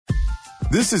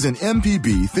This is an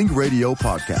MPB Think Radio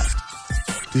podcast.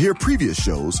 To hear previous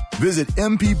shows, visit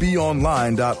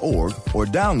mpbonline.org or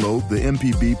download the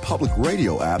MPB Public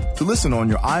Radio app to listen on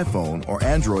your iPhone or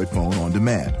Android phone on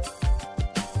demand.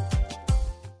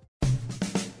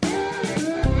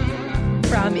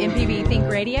 From MPB Think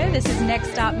Radio, this is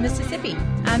Next Stop Mississippi.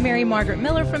 I'm Mary Margaret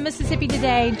Miller from Mississippi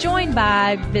Today, joined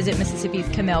by Visit Mississippi's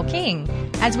Kamel King.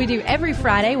 As we do every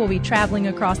Friday, we'll be traveling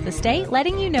across the state,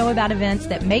 letting you know about events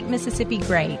that make Mississippi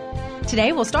great.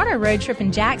 Today, we'll start our road trip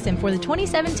in Jackson for the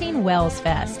 2017 Wells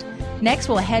Fest. Next,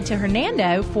 we'll head to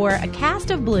Hernando for a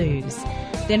cast of blues.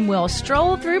 Then we'll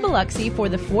stroll through Biloxi for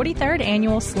the 43rd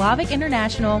Annual Slavic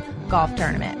International Golf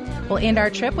Tournament. We'll end our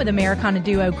trip with Americana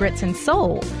duo Grits and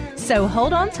Soul. So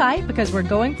hold on tight because we're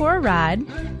going for a ride.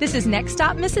 This is Next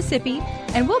Stop Mississippi,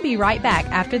 and we'll be right back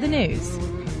after the news.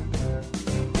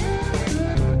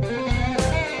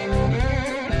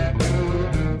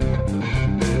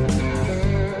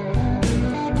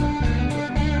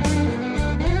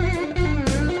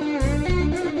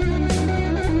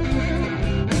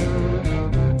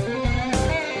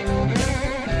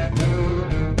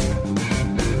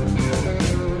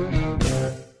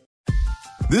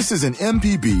 This is an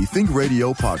MPB Think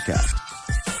Radio podcast.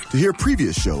 To hear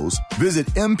previous shows, visit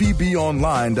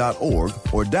mpbonline.org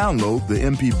or download the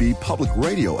MPB Public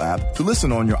Radio app to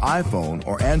listen on your iPhone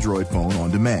or Android phone on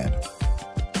demand.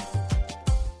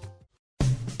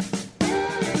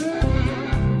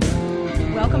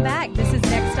 Welcome back. This is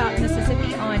Next Stop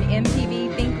Mississippi on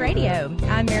MPB Think Radio.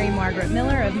 I'm Mary Margaret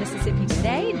Miller of Mississippi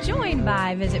Today, joined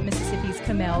by Visit Mississippi's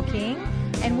Kamel King.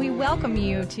 And we welcome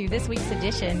you to this week's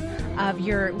edition of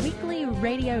your weekly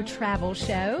radio travel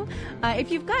show.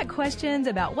 If you've got questions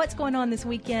about what's going on this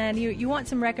weekend, you want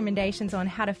some recommendations on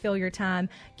how to fill your time,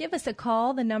 give us a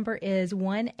call. The number is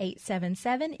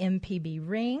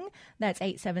 1-877-MPB-RING. That's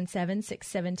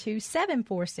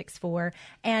 877-672-7464.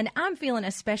 And I'm feeling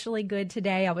especially good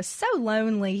today. I was so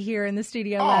lonely here in the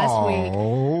studio last week.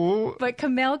 But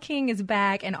Kamel King is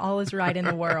back and all is right in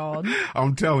the world.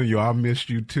 I'm telling you, I missed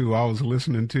you too. I was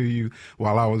listening to you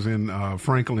while I was in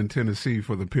Franklin, Tennessee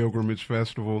for the Pilgrimage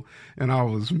Festival, and I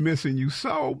was missing you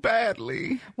so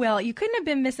badly. Well, you couldn't have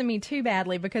been missing me too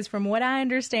badly because from what I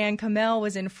understand, Kamel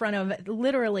was in front of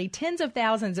literally tens of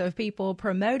thousands of people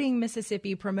promoting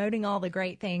Mississippi, promoting all the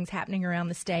great things happening around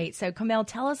the state. So, Kamel,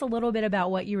 tell us a little bit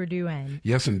about what you were doing.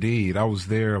 Yes, indeed. I was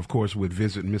there, of course, with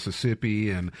Visit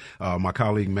Mississippi and my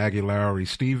colleague Maggie Lowry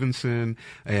Stevenson,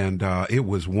 and it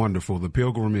was wonderful. The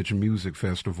Pilgrimage Music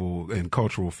Festival and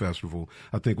Cultural Festival,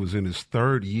 I think, was in its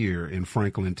third year in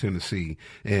Franklin, Tennessee,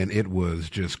 and it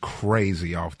was just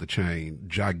crazy off the chain.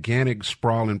 Gigantic,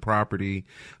 sprawling property,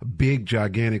 big,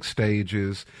 gigantic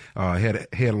stages, had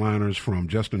headliners from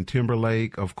Justin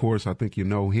Timberlake, of course. I think you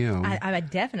know him. I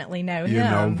definitely know him. You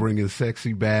know, bringing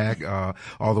Sexy back,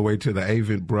 all the way to the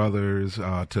Avent Brothers,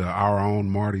 to our own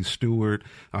Marty Stewart,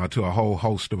 to a whole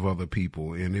host of other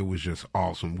people, and it was just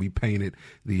awesome. We painted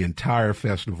the entire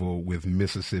festival with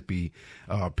Mississippi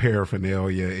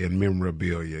paraphernalia and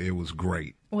memorabilia. It was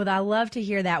great. Well, I love to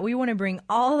hear that. We want to bring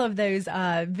all of those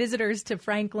visitors to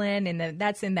Franklin, and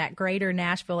that's in that greater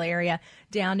Nashville area,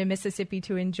 down to Mississippi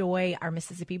to enjoy our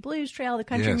Mississippi Blues Trail, the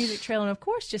Country Music Trail, and, of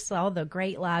course, just all the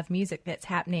great live music that's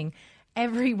happening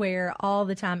everywhere all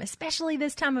the time, especially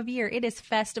this time of year. It is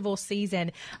festival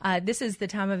season. This is the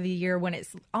time of the year when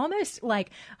it's almost like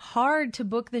hard to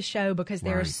book the show because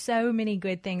there are so many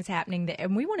good things happening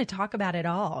and we want to talk about it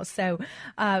all. So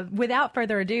without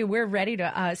further ado, we're ready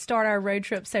to start our road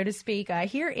trip, so to speak,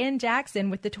 here in Jackson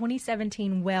with the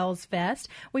 2017 Wells Fest.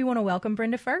 We want to welcome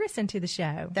Brenda Ferguson to the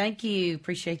show. Thank you.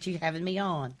 Appreciate you having me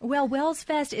on. Well, Wells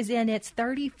Fest is in its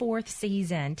 34th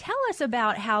season. Tell us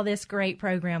about how this great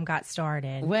program got started.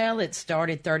 Well, it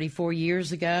started 34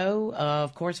 years ago.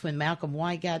 Of course, when Malcolm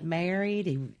White got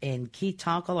married, and Keith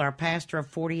Tonkel, our pastor of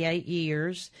 48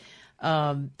 years,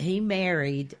 he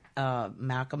married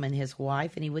Malcolm and his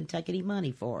wife, and he wouldn't take any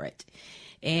money for it.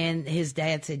 And his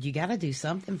dad said, you got to do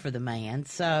something for the man.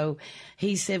 So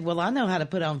he said, well, I know how to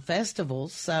put on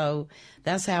festivals. So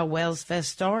that's how Wells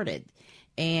Fest started.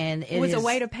 And it was a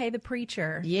way to pay the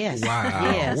preacher. Yes. Wow.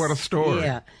 Yes. What a story.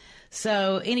 Yeah.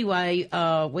 So anyway,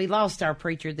 we lost our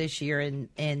preacher this year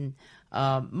in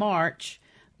March,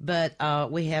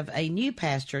 but we have a new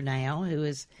pastor now who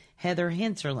is Heather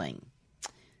Henserling.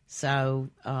 So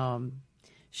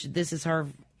this is her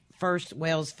first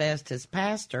Wells Fest as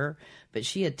pastor, but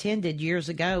she attended years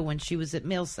ago when she was at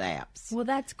Millsaps. Well,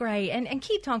 that's great. And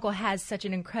Keith Tonkel has such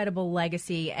an incredible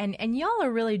legacy, and y'all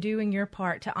are really doing your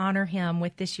part to honor him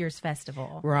with this year's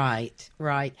festival. Right.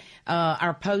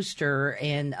 Our poster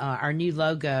and our new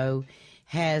logo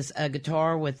has a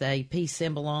guitar with a peace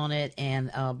symbol on it and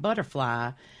a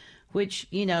butterfly, which,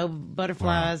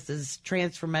 butterflies is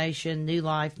transformation, new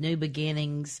life, new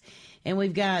beginnings. And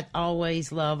we've got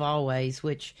Always Love Always,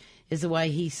 which is the way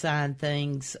he signed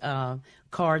things,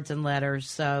 cards and letters.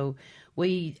 So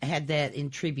we had that in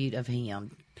tribute of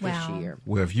him this year.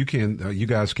 Well, if you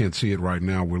guys can't see it right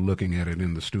now, we're looking at it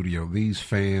in the studio. These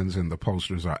fans and the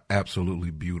posters are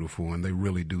absolutely beautiful, and they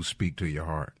really do speak to your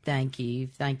heart. Thank you.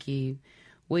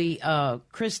 We,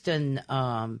 Kristen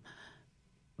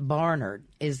Barnard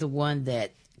is the one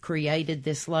that created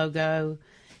this logo.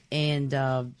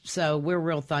 And so we're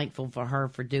real thankful for her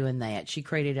for doing that. She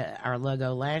created our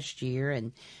logo last year,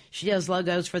 and she does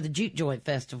logos for the Juke Joint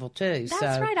Festival, too.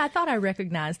 That's right. I thought I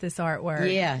recognized this artwork.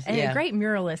 Yeah. And a great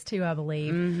muralist, too, I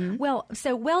believe. Mm-hmm. Well,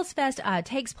 so Wells Fest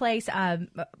takes place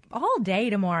all day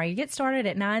tomorrow. You get started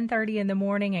at 9:30 in the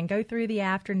morning and go through the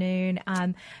afternoon.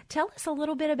 Tell us a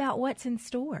little bit about what's in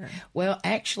store. Well,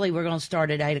 actually, we're going to start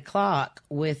at 8 o'clock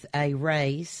with a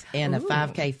race and a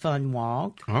 5K fun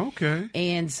walk. Okay.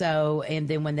 And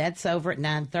then when that's over at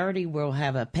 9:30, we'll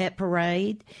have a pet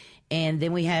parade. And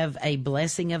then we have a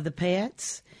blessing of the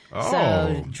pets.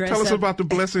 Oh, tell us about the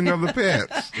blessing of the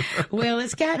pets. Well,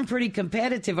 it's gotten pretty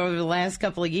competitive over the last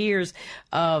couple of years.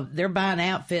 They're buying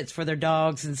outfits for their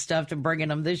dogs and stuff to bring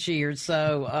them this year.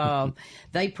 So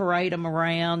they parade them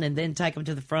around and then take them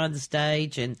to the front of the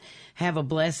stage and have a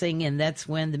blessing. And that's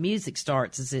when the music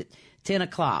starts. It's at 10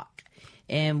 o'clock.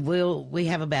 And we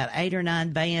have about 8 or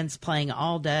 9 bands playing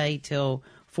all day till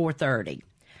 4:30.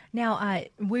 Now,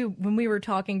 when we were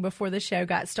talking before the show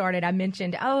got started, I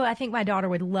mentioned, I think my daughter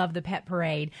would love the pet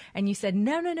parade. And you said,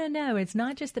 no, it's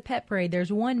not just the pet parade.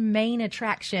 There's one main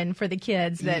attraction for the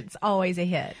kids that's always a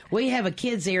hit. We have a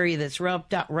kids area that's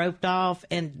roped off,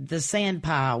 and the sand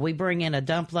pile. We bring in a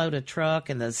dump load of truck,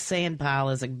 and the sand pile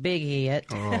is a big hit.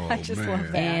 Oh, I just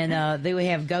love that. And then we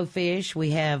have Go Fish.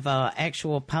 We have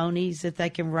actual ponies that they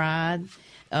can ride.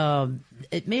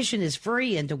 Admission is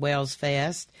free into Wells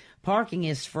Fest. Parking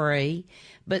is free,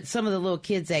 but some of the little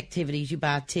kids' activities, you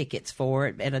buy tickets for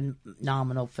it at a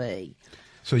nominal fee.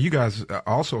 So you guys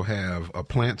also have a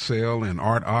plant sale and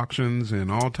art auctions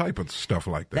and all type of stuff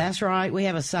like that. That's right. We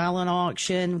have a silent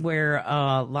auction where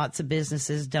lots of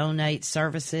businesses donate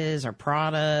services or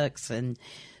products, and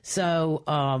so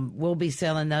we'll be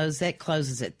selling those. That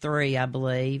closes at 3, I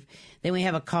believe. Then we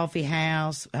have a coffee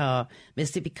house.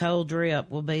 Mississippi Cold Drip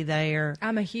will be there.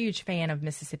 I'm a huge fan of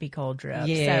Mississippi Cold Drip.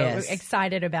 Yes. So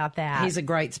excited about that. He's a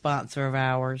great sponsor of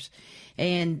ours.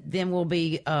 And then we'll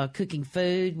be cooking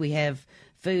food. We have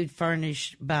food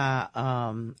furnished by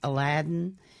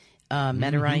Aladdin,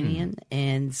 Mediterranean.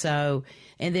 Mm-hmm.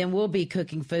 And then we'll be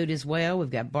cooking food as well. We've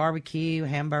got barbecue,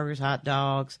 hamburgers, hot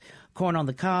dogs, corn on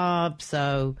the cob.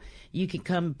 So you can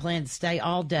come and plan to stay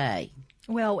all day.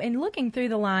 Well, in looking through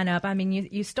the lineup, I mean,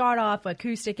 you start off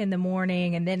acoustic in the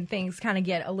morning, and then things kind of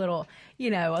get a little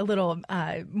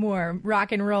more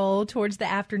rock and roll towards the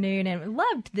afternoon. And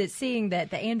loved seeing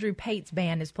that the Andrew Pates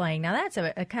Band is playing. Now, that's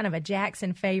a kind of a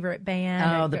Jackson favorite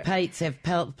band. Oh, the Pates have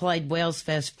played Wells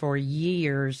Fest for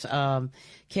years.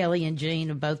 Kelly and Jean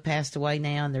have both passed away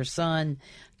now, and their son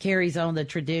carries on the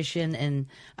tradition, and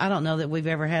I don't know that we've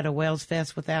ever had a Wells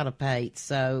Fest without a Pates.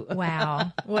 So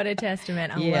wow, what a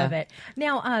testament. I love it.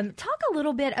 Now, talk a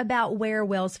little bit about where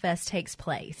Wells Fest takes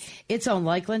place. It's on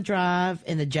Lakeland Drive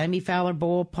in the Jamie Fowler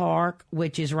Boyle Park,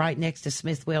 which is right next to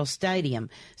Smith Wells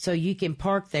Stadium. So you can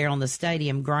park there on the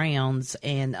stadium grounds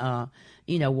and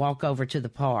walk over to the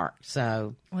park.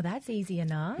 So, well, that's easy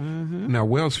enough. Mm-hmm. Now,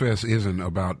 Wells Fest isn't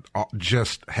about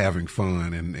just having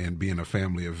fun and being a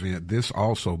family event. This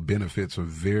also benefits a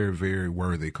very, very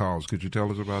worthy cause. Could you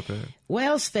tell us about that?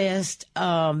 Wells Fest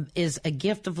is a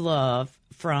gift of love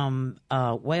from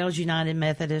Wales United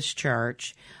Methodist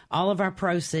Church. All of our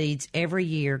proceeds every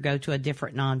year go to a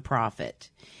different nonprofit.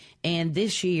 And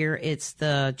this year it's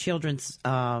the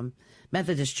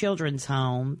Methodist Children's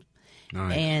Home.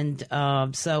 Nice.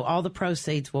 And so all the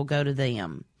proceeds will go to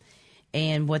them.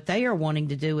 And what they are wanting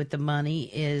to do with the money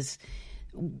is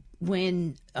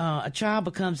when a child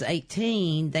becomes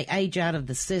 18, they age out of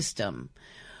the system.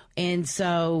 And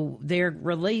so they're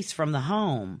released from the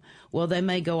home. Well, they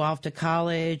may go off to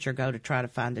college or go to try to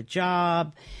find a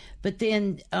job. But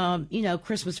then,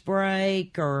 Christmas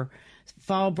break or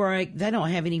fall break, they don't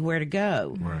have anywhere to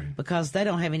go because they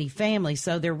don't have any family.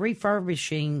 So they're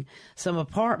refurbishing some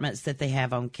apartments that they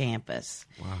have on campus.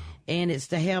 Wow. And it's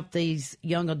to help these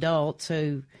young adults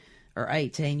who or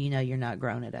 18, you know you're not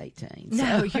grown at 18. So.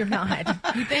 No, you're not.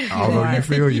 You think you Although are. you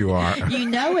feel you are. You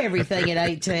know everything at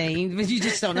 18, but you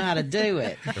just don't know how to do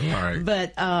it. Right.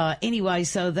 But anyway,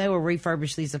 so they will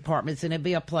refurbish these apartments, and it'll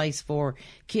be a place for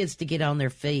kids to get on their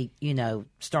feet, you know,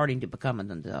 starting to become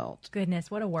an adult. Goodness,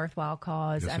 what a worthwhile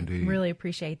cause. Yes, I indeed. really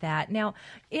appreciate that. Now,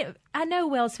 I know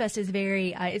Wells Fest is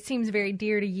very, it seems very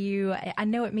dear to you. I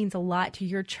know it means a lot to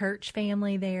your church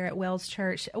family there at Wells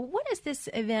Church. What does this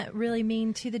event really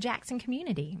mean to the Jackson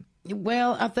community?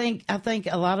 Well, I think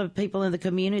a lot of people in the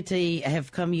community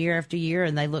have come year after year,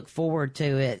 and they look forward to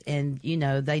it. And, you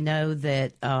know, they know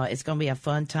that it's going to be a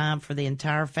fun time for the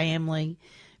entire family.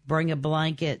 Bring a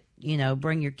blanket, you know,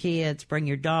 bring your kids, bring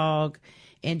your dog,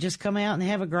 and just come out and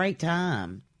have a great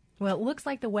time. Well, it looks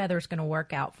like the weather's going to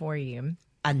work out for you.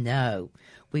 I know.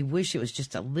 We wish it was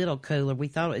just a little cooler. We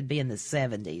thought it would be in the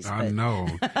 70s. I but- know.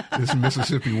 It's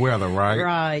Mississippi weather,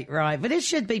 right? Right. But it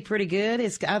should be pretty good.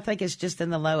 I think it's just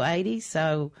in the low 80s,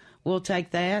 so we'll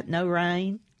take that. No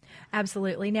rain.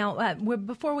 Absolutely. Now,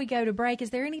 before we go to break, is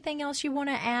there anything else you want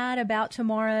to add about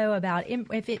tomorrow, about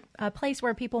a place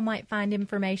where people might find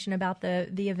information about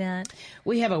the event?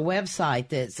 We have a website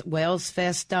that's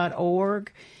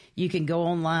wellsfest.org. You can go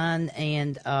online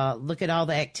and look at all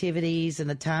the activities and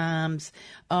the times.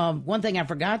 One thing I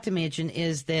forgot to mention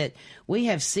is that we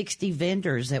have 60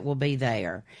 vendors that will be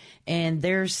there, and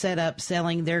they're set up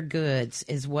selling their goods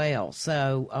as well.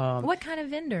 So, What kind of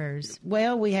vendors?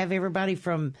 well, we have everybody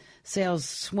from sells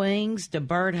swings to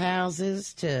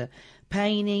birdhouses to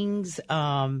paintings,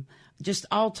 just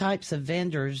all types of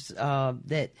vendors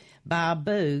that buy a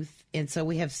booth. And so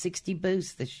we have 60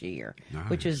 booths this year,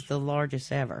 which is the largest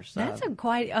ever. So. That's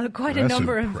quite a That's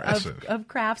number impressive. of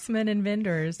craftsmen and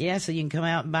vendors. Yeah, so you can come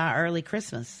out and buy early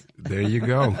Christmas. There you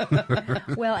go.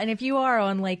 Well, and if you are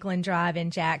on Lakeland Drive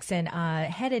in Jackson,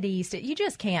 headed east, you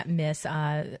just can't miss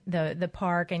the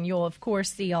park, and you'll, of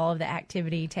course, see all of the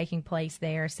activity taking place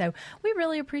there. So we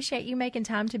really appreciate you making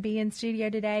time to be in studio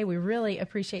today. We really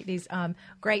appreciate these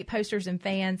great posters and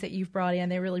fans that you've brought in.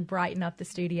 They really brighten up the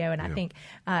studio, and I think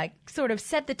sort of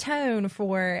set the tone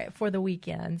for the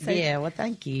weekend. So Yeah, well,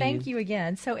 thank you. Thank you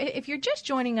again. So if you're just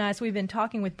joining us, we've been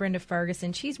talking with Brenda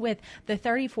Ferguson. She's with the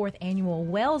 34th Annual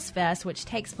Wells Fest, which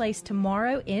takes place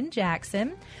tomorrow in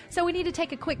Jackson. So we need to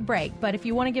take a quick break, but if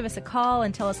you want to give us a call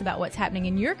and tell us about what's happening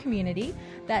in your community,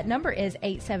 that number is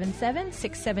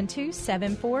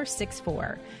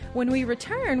 877-672-7464. When we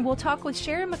return, we'll talk with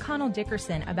Sharon McConnell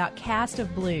Dickerson about Cast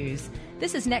of Blues.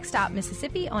 This is Next Stop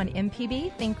Mississippi on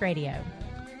MPB Think Radio.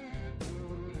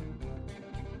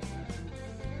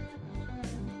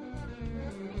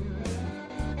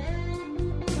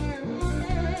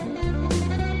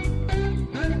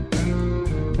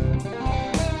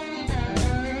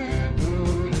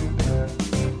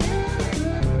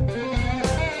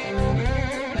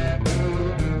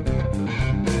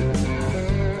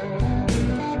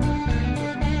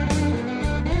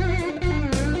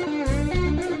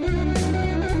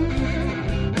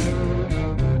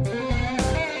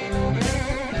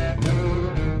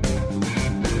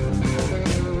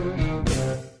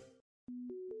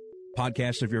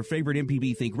 Podcasts of your favorite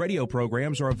MPB Think Radio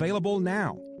programs are available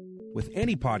now. With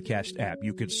any podcast app,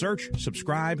 you could search,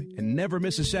 subscribe, and never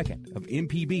miss a second of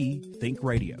MPB Think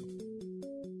Radio.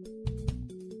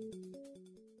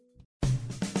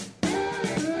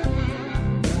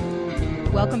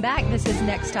 Welcome back. This is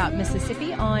Next Stop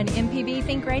Mississippi on MPB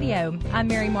Think Radio. I'm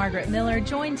Mary Margaret Miller,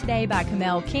 joined today by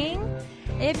Kamel King.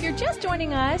 If you're just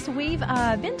joining us, we've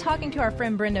been talking to our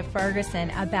friend Brenda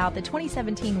Ferguson about the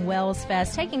 2017 Wells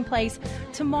Fest taking place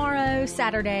tomorrow,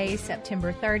 Saturday,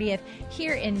 September 30th,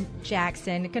 here in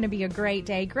Jackson. Going to be a great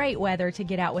day, great weather to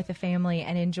get out with the family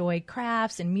and enjoy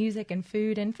crafts and music and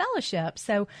food and fellowship.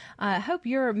 So I hope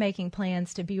you're making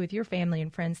plans to be with your family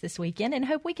and friends this weekend, and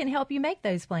hope we can help you make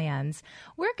those plans.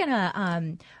 We're going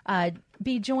to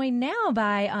be joined now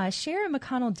by Sharon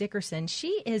McConnell Dickerson.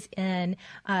 She is in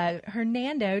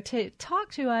Hernando to talk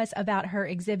to us about her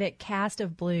exhibit, Cast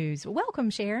of Blues. Welcome,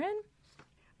 Sharon.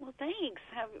 Well, thanks.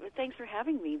 Thanks for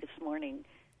having me this morning.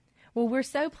 Well, we're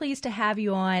so pleased to have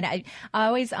you on. I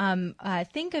always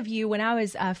think of you when I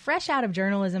was fresh out of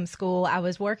journalism school. I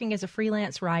was working as a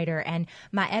freelance writer, and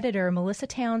my editor, Melissa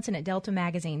Townsend at Delta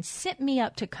Magazine, sent me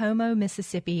up to Como,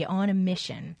 Mississippi on a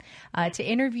mission to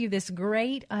interview this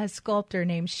great sculptor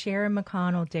named Sharon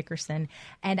McConnell Dickerson.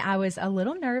 And I was a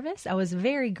little nervous. I was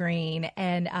very green.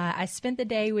 And I spent the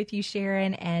day with you,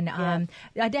 Sharon, and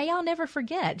a day I'll never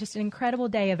forget. Just an incredible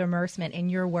day of immersement in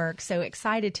your work. So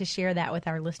excited to share that with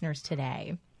our listeners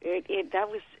today. That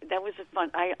was a fun.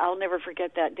 I'll never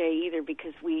forget that day either,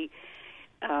 because we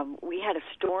we had a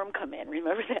storm come in.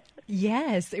 Remember that?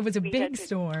 Yes, it was a big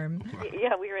storm.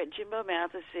 Yeah, we were at Jimbo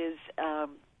Mathis's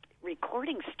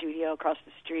recording studio across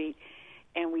the street,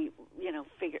 and we,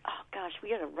 figured, oh gosh, we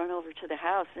got to run over to the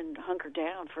house and hunker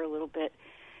down for a little bit.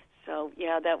 So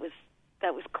yeah, that was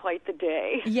quite the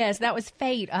day. Yes, that was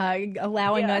fate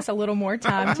allowing us a little more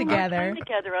time together.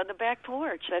 Together on the back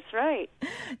porch. That's right.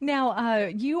 Now,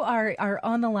 you are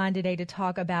on the line today to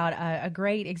talk about a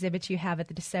great exhibit you have at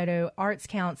the DeSoto Arts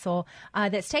Council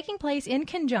that's taking place in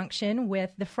conjunction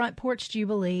with the Front Porch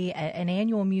Jubilee, an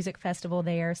annual music festival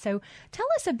there. So tell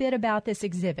us a bit about this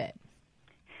exhibit.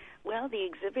 Well, the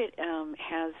exhibit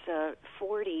has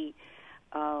 40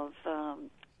 of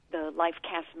the life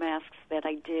cast masks that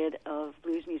I did of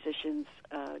blues musicians,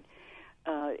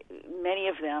 many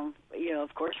of them,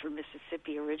 of course, from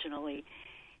Mississippi originally.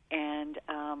 And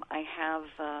I have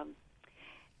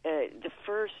the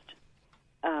first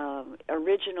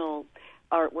original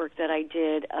artwork that I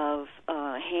did of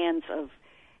hands of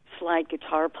slide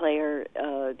guitar player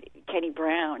Kenny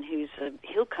Brown, who's a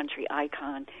hill country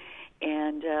icon.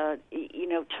 And,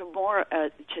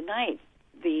 tonight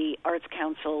the Arts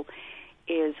Council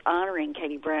is honoring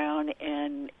Kenny Brown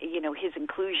and, his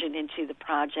inclusion into the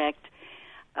project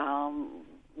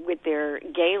with their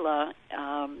gala.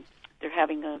 They're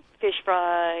having a fish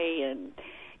fry and,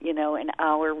 an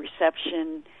hour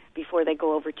reception before they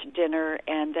go over to dinner,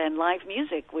 and then live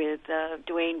music with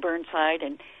Dwayne Burnside.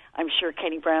 And I'm sure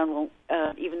Kenny Brown won't,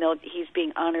 even though he's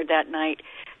being honored that night,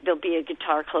 there'll be a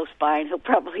guitar close by, and he'll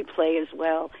probably play as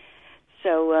well.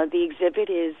 So the exhibit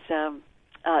is...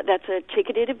 that's a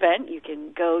ticketed event. You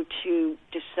can go to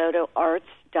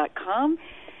DeSotoArts.com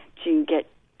to get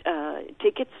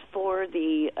tickets for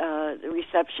the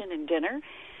reception and dinner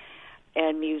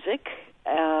and music.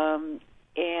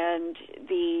 And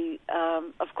the,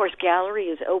 of course, gallery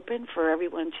is open for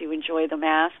everyone to enjoy the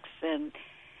masks, and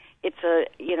it's a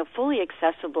fully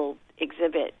accessible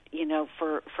exhibit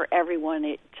for everyone.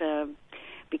 It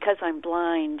because I'm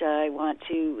blind, I want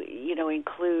to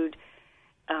include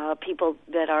people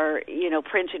that are,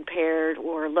 print impaired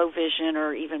or low vision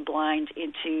or even blind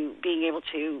into being able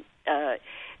to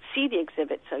see the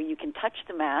exhibit. So you can touch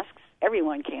the masks.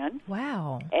 Everyone can.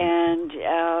 Wow. And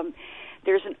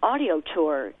there's an audio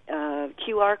tour,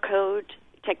 QR code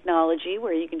technology,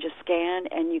 where you can just scan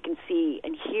and you can see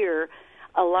and hear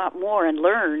a lot more and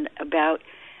learn about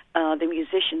the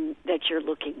musician that you're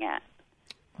looking at.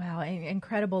 Wow,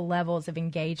 incredible levels of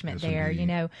engagement there.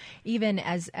 Indeed. Even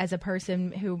as a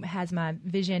person who has my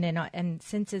vision and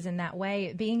senses in that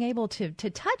way, being able to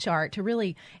touch art, to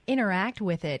really interact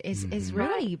with it is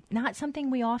really not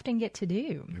something we often get to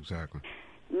do. Exactly.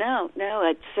 No,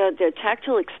 it's the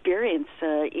tactile experience.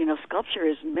 Sculpture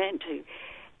is meant to,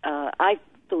 I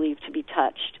believe, to be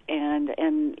touched, and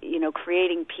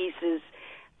creating pieces.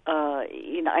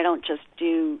 I don't just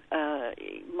do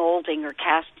molding or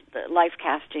life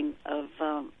casting of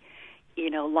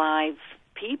live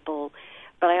people,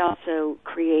 but I also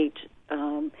create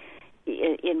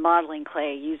in modeling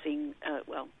clay using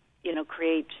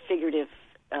create figurative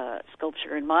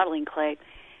sculpture in modeling clay,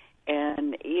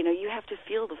 and you have to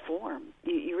feel the form.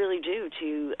 You really do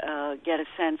to get a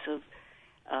sense of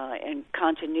and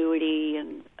continuity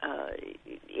and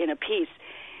in a piece.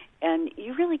 And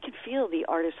you really can feel the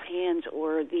artist's hands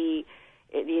or the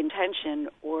intention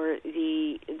or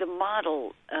the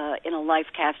model in a life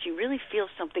cast. You really feel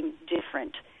something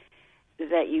different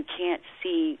that you can't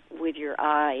see with your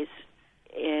eyes,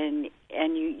 and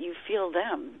you feel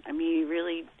them. I mean, you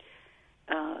really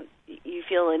you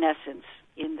feel an essence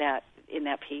in that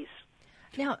piece.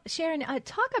 Now, Sharon,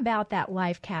 talk about that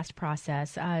live cast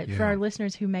process for our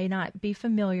listeners who may not be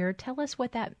familiar. Tell us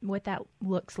what that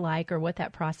looks like or what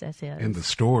that process is, and the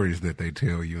stories that they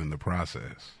tell you in the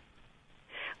process.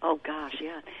 Oh gosh,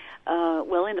 yeah.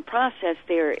 Well, in the process,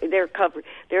 they're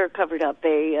covered up.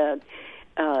 I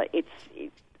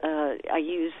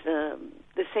use the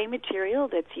same material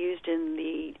that's used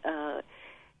in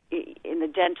the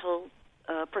dental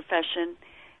profession.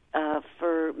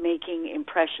 For making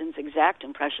exact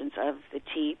impressions of the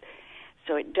teeth.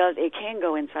 So it can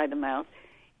go inside the mouth.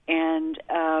 And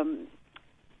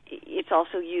it's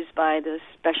also used by the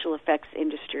special effects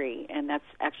industry, and that's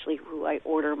actually who I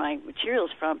order my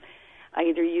materials from. I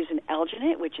either use an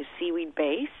alginate, which is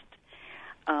seaweed-based,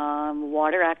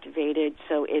 water activated,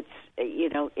 so it's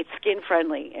skin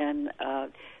friendly, and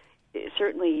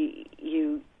certainly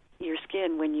your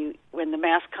skin when the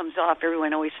mask comes off,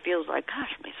 everyone always feels like,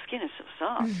 gosh, my skin is so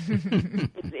soft.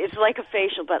 It's like a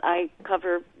facial, but I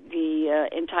cover the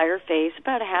entire face,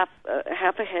 about half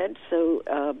a head. So,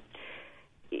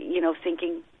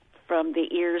 thinking from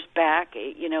the ears back,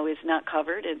 is not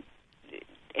covered,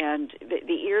 and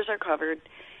the ears are covered,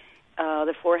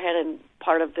 the forehead and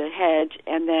part of the head,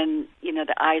 and then,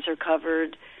 the eyes are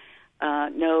covered,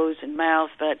 nose and mouth,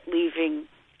 but leaving,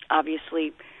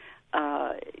 obviously,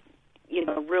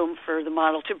 room for the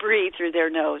model to breathe through their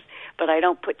nose. But I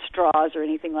don't put straws or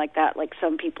anything like that, like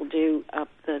some people do up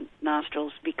the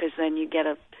nostrils, because then you get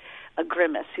a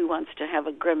grimace. Who wants to have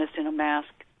a grimace in a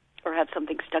mask or have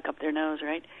something stuck up their nose,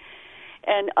 right?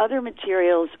 And other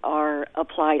materials are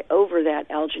applied over that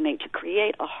alginate to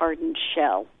create a hardened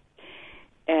shell.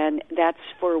 And that's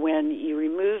for when you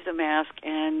remove the mask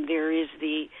and there is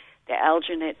the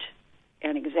alginate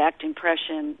and exact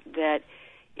impression that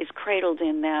is cradled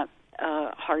in that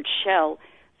hard shell,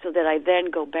 so that I then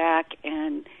go back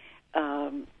and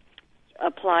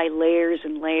apply layers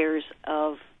and layers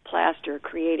of plaster,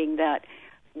 creating that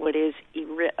what is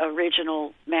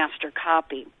original master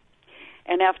copy.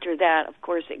 And after that, of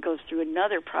course, it goes through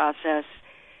another process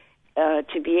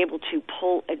to be able to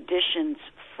pull additions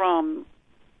from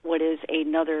what is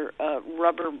another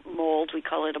rubber mold. We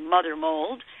call it a mother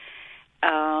mold,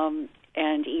 and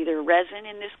either resin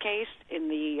in this case. In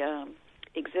the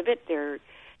exhibit, they're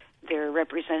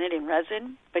represented in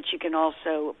resin, but you can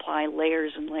also apply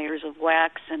layers and layers of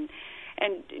wax and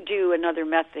do another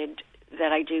method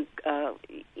that I do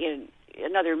in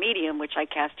another medium, which I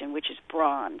cast in, which is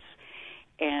bronze.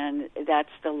 And that's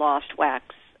the lost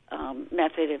wax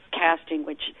method of casting,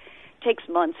 which takes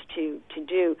months to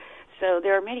do. So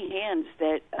there are many hands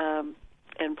that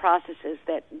and processes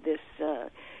that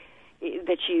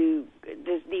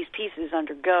these pieces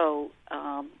undergo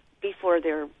before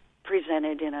they're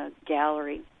presented in a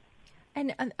gallery.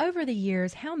 And over the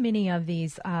years, how many of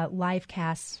these life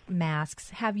cast masks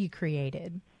have you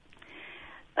created?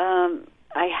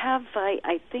 I have,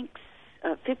 I think,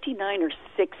 59 or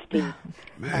 60.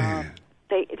 Man.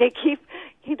 They keep,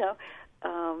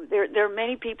 there are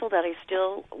many people that I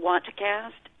still want to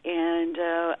cast, and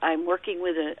I'm working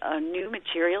with a new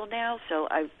material now, so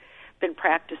I've been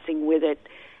practicing with it.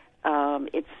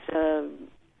 It's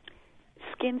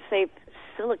skin-safe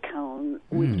silicone,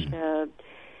 which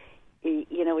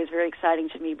is very exciting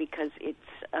to me because it's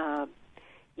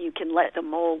you can let the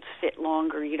molds fit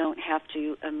longer. You don't have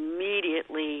to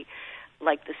immediately,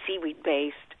 like the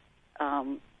seaweed-based,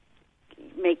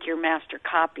 make your master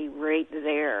copy right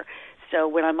there. So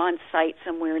when I'm on site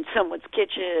somewhere in someone's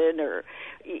kitchen or,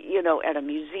 at a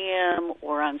museum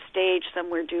or on stage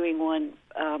somewhere doing one,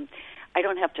 I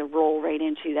don't have to roll right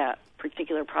into that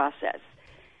particular process.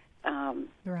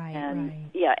 Right.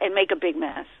 Yeah, and make a big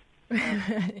mess.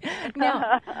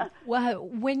 Now, well,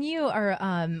 when you are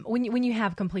when you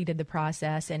have completed the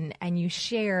process and you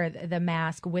share the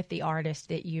mask with the artist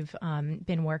that you've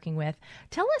been working with,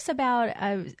 tell us about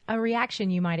a reaction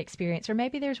you might experience, or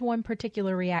maybe there's one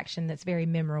particular reaction that's very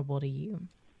memorable to you.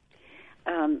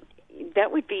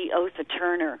 That would be Otha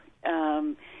Turner,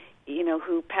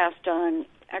 who passed on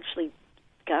actually,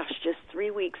 just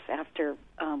 3 weeks after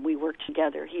we worked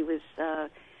together. He was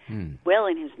well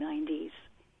in his 90s.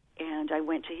 And I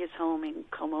went to his home in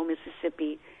Como,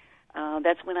 Mississippi.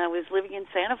 That's when I was living in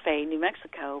Santa Fe, New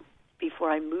Mexico, before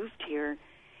I moved here.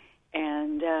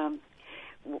 And,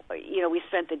 we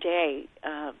spent the day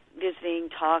visiting,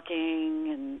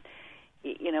 talking,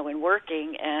 and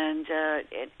working. And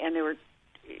there were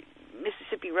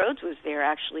Mississippi Roads was there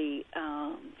actually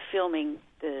filming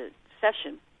the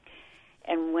session.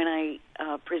 And when I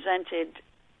presented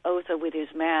Otha with his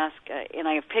mask, and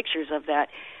I have pictures of that,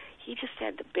 he just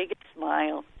had the biggest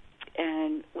smile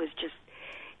and was just,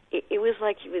 it was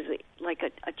like he was like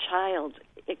a child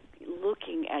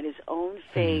looking at his own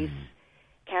face,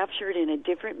 captured in a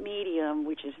different medium,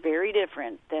 which is very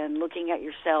different than looking at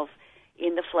yourself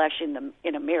in the flesh in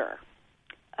a mirror.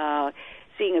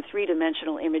 Seeing a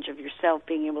three-dimensional image of yourself,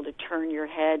 being able to turn your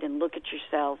head and look at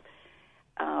yourself,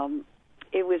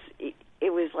 it was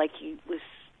like he was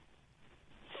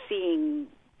seeing,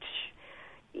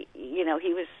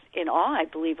 he was in awe, I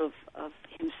believe, of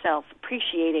himself,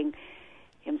 appreciating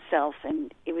himself,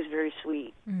 and it was very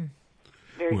sweet.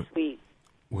 Very sweet.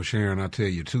 Well, Sharon, I tell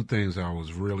you, two things I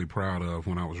was really proud of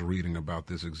when I was reading about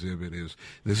this exhibit is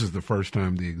this is the first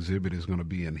time the exhibit is going to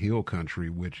be in Hill Country,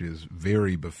 which is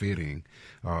very befitting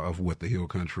of what the Hill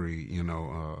Country,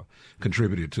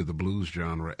 contributed to the blues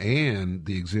genre. And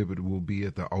the exhibit will be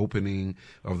at the opening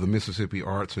of the Mississippi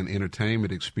Arts and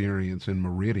Entertainment Experience in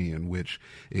Meridian, which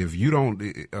if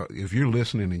you're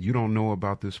listening and you don't know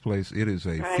about this place, it is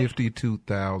a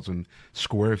 52,000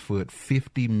 square foot,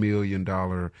 $50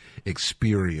 million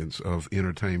experience of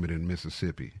entertainment in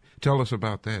Mississippi. Tell us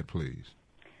about that, please.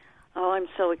 Oh, I'm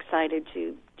so excited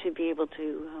to be able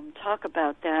to talk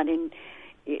about that. And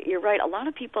you're right, a lot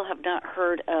of people have not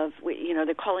heard of,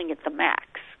 they're calling it the MAX,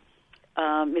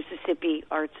 Mississippi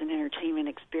Arts and Entertainment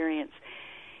Experience.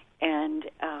 And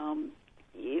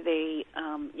they,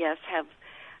 have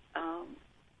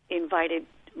invited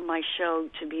my show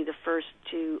to be the first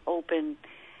to open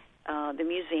the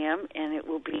museum, and it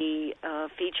will be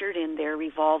featured in their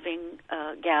revolving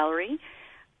gallery,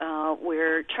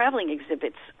 where traveling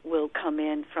exhibits will come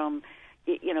in from,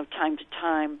 time to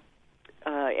time,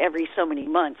 every so many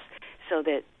months, so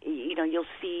that, you'll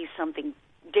see something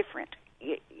different,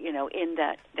 in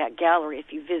that gallery.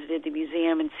 If you visited the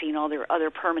museum and seen all their other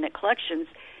permanent collections,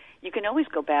 you can always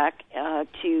go back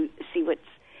to see what's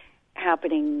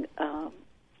happening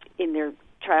in their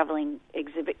traveling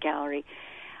exhibit gallery.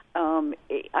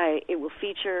 It will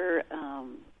feature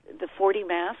the 40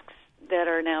 masks that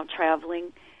are now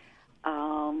traveling,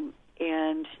 and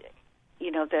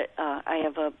that I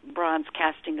have a bronze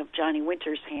casting of Johnny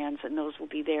Winter's hands, and those will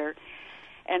be there.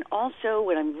 And also,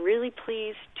 what I'm really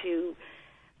pleased to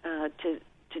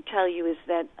tell you is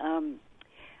that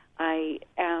I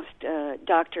asked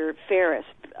Dr. Ferris,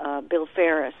 Bill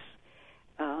Ferris,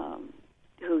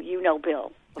 who you know,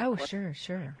 Bill. Oh, sure.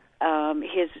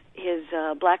 His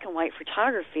black and white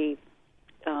photography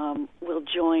will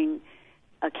join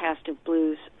a cast of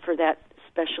blues for that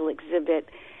special exhibit.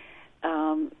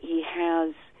 He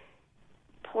has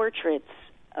portraits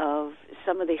of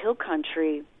some of the hill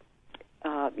country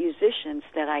musicians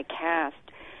that I cast,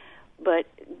 but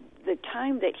the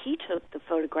time that he took the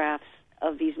photographs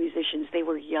of these musicians, they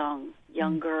were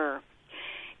younger.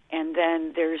 And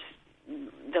then there's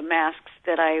the masks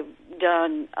that I've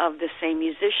done of the same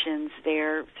musicians.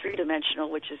 They're three-dimensional,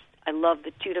 which is, I love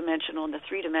the two-dimensional and the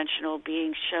three-dimensional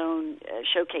being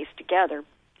showcased together.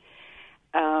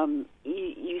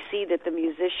 You see that the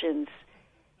musicians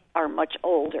are much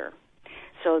older,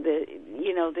 so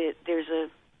there's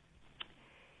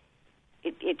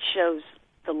it shows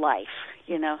the life.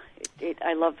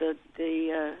 I love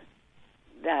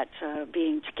that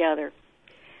being together.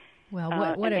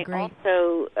 Well, what a great.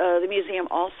 Also, the museum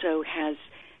also has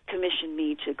commissioned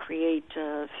me to create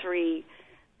 3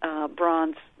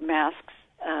 bronze masks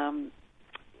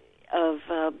of,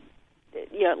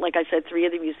 like I said, 3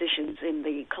 of the musicians in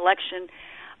the collection,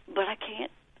 but I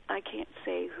can't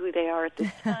say who they are at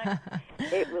this time.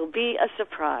 It will be a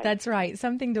surprise. That's right.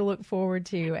 Something to look forward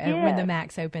to when the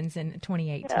MAX opens in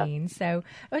 2018. Yeah. So,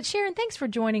 but Sharon, thanks for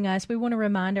joining us. We want to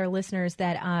remind our listeners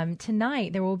that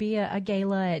tonight there will be a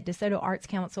gala at DeSoto Arts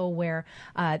Council where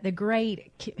the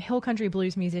great Hill Country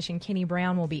blues musician Kenny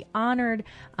Brown will be honored.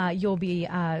 You'll be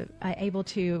able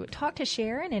to talk to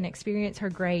Sharon and experience her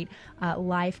great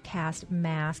life cast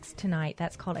masks tonight.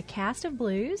 That's called A Cast of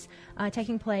Blues,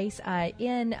 taking place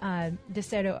in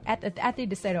DeSoto at the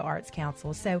DeSoto Arts Council.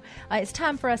 So it's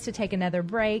time for us to take another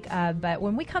break, but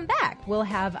when we come back, we'll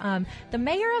have the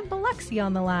mayor of Biloxi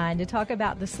on the line to talk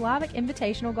about the Slavic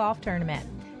Invitational Golf Tournament.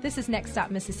 This is Next Stop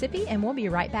Mississippi, and we'll be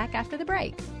right back after the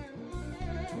break.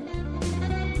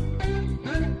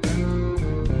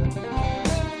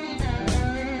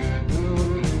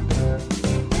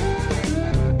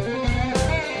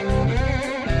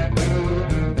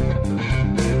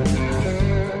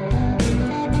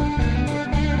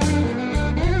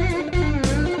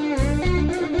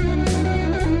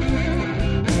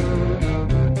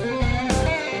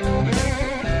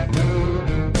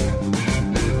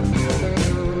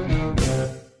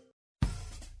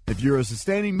 If you're a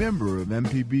sustaining member of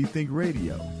MPB Think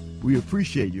Radio, we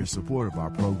appreciate your support of our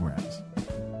programs.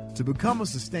 To become a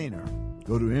sustainer,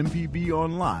 go to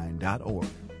mpbonline.org.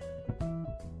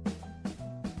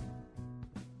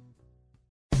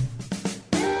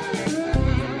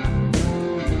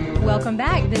 Welcome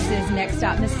back. This is Next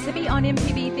Stop Mississippi on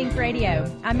MPB Think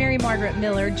Radio. I'm Mary Margaret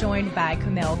Miller, joined by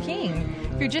Camille King.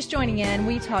 If you're just joining in,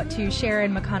 we talked to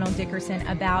Sharon McConnell Dickerson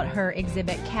about her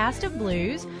exhibit Cast of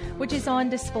Blues, which is on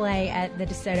display at the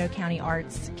DeSoto County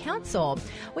Arts Council.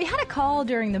 We had a call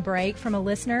during the break from a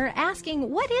listener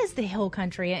asking, what is the Hill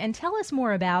Country? And tell us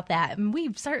more about that. And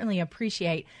we certainly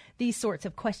appreciate these sorts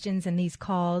of questions and these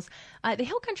calls. The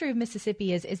Hill Country of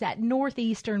Mississippi is that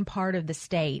northeastern part of the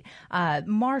state,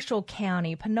 Marshall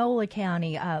County, Panola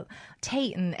County,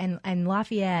 Tate and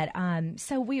Lafayette.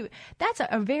 So that's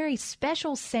a very special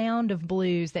special sound of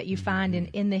blues that you find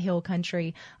in the hill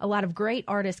country. A lot of great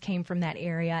artists came from that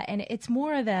area, and it's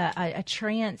more of a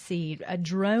trancey, a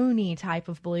droney type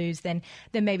of blues than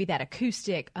maybe that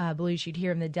acoustic blues you'd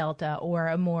hear in the Delta, or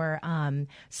a more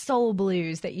soul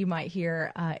blues that you might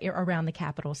hear around the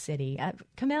capital city.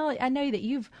 Kamel, I know that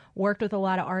you've worked with a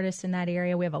lot of artists in that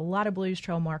area. We have a lot of blues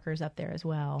trail markers up there as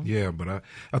well. Yeah, but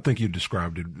I think you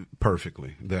described it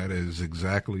perfectly. That is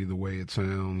exactly the way it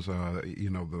sounds.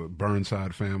 The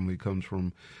Burnside family comes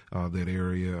from that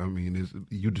area. I mean,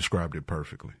 you described it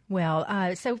perfectly. Well,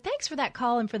 so thanks for that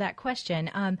call and for that question.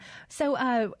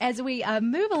 So as we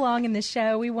move along in the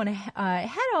show, we want to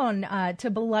head on to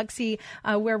Biloxi,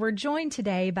 where we're joined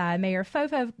today by Mayor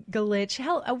Fofo Galich.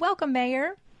 Welcome,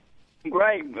 Mayor.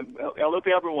 Great. Hello to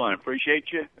everyone. Appreciate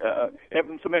you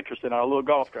having some interest in our little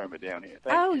golf tournament down here.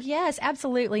 Thank you. Yes,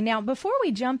 absolutely. Now, before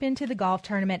we jump into the golf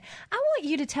tournament, I want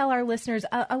you to tell our listeners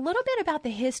a little bit about the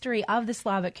history of the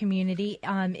Slavic community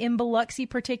in Biloxi,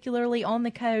 particularly on the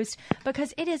coast,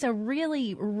 because it is a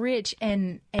really rich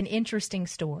and interesting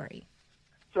story.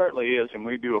 Certainly is, and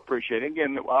we do appreciate it.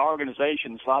 Again, our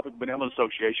organization, the Slavic Benevolent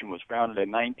Association, was founded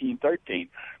in 1913,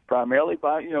 primarily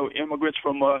by immigrants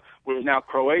from what is now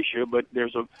Croatia, but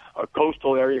there's a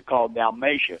coastal area called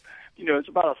Dalmatia. It's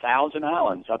about 1,000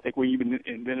 islands. I think we even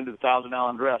invented the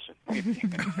 1,000-island dress.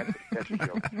 That's a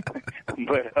joke.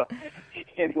 But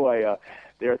anyway,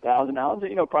 there are 1,000 islands.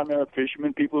 Primarily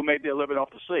fishermen, people who made their living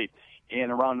off the sea.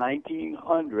 And around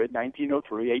 1900,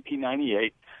 1903,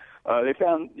 1898. They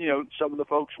found, some of the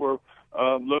folks were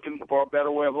looking for a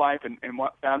better way of life and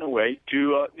found a way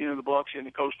to, the Biloxi and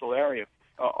the coastal area,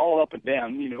 all up and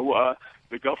down,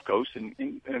 the Gulf Coast, and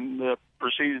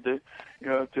proceeded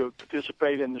to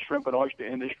participate in the shrimp and oyster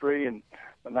industry. And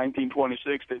in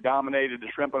 1926, they dominated the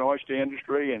shrimp and oyster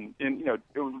industry, and it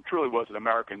truly was an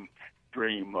American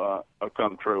dream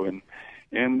come true.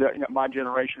 And my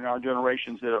generation, our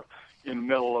generations that are in the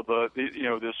middle of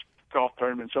this golf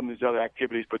tournament and some of these other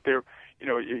activities, but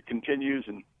it continues,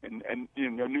 and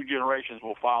new generations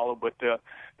will follow. But the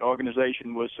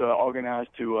organization was organized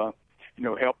to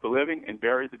help the living and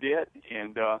bury the dead,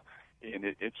 and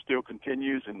it still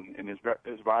continues and is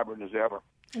as vibrant as ever.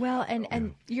 Well,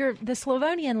 and the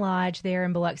Slavonian Lodge there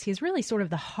in Biloxi is really sort of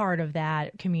the heart of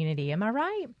that community. Am I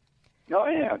right?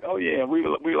 Oh yeah.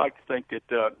 We like to think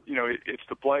that it's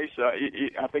the place.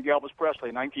 I think Elvis Presley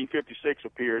in 1956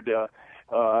 appeared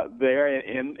there,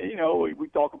 and we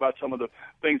talk about some of the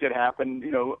things that happened,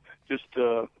 just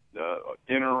in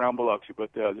and around Biloxi.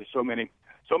 But there's so many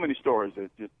stories that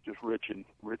just rich in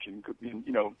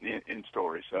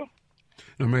stories. So.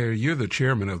 Now, Mayor, you're the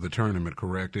chairman of the tournament,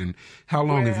 correct? And how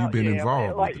long have you been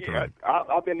involved with the tournament?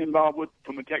 I've been involved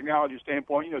from a technology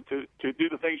standpoint. To do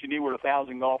the things you need with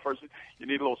 1,000 golfers, you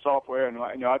need a little software. And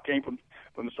I came from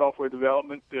the software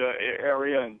development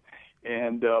area,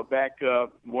 and back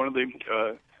one of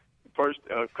the first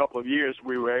couple of years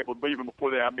we were able, but even before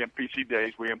the IBM PC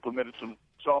days, we implemented some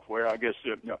software. I guess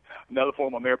another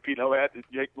former Mayor Pete Hallett,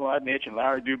 Jake Mladnich, and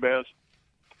Larry Dubez.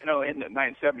 In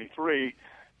 1973.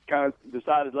 Kind of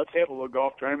decided, let's have a little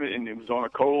golf tournament, and it was on a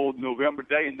cold November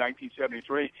day in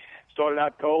 1973. Started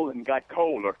out cold and got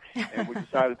colder, and we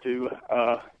decided to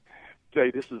say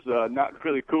this is not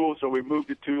really cool, so we moved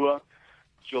it to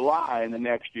July in the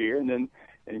next year, and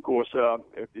of course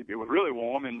it was really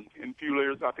warm, and in a few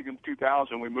years, I think in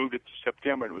 2000, we moved it to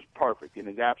September, and it was perfect, and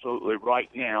it's absolutely right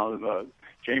now the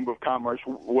Chamber of Commerce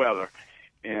weather,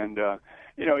 and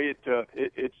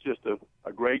it's just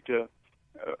a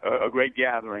great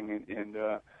gathering, and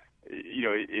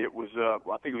it was.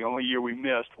 I think the only year we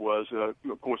missed was,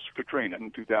 of course, Katrina in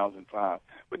 2005.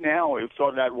 But now it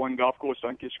started at one golf course,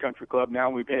 Sunkist Country Club. Now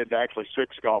we've had actually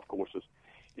 6 golf courses,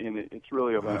 and it's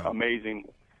really amazing.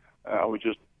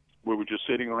 We were just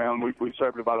sitting around. We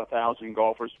served about 1,000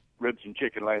 golfers ribs and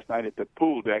chicken last night at the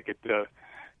pool deck at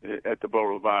the Beau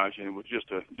Rivage, and it was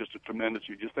just a tremendous.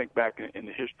 You just think back in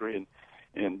the history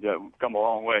and come a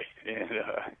long way, and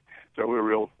so we're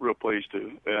real pleased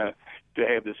to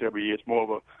have this every year. It's more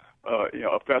of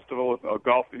a festival of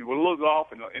golf, with a little golf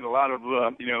and a lot of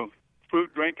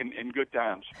food, drink, and good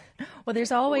times. Well,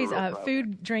 there's always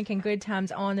food, drink, and good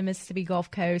times on the Mississippi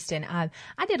Gulf Coast. And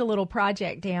I did a little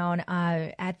project down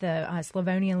at the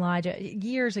Slavonian Lodge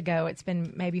years ago. It's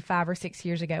been maybe 5 or 6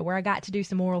 years ago, where I got to do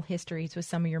some oral histories with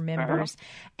some of your members.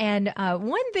 And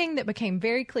one thing that became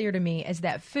very clear to me is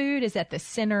that food is at the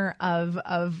center of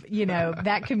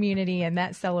that community and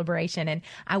that celebration. And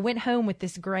I went home with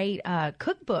this great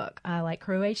cookbook, like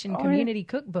Croatian community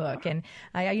cookbook. And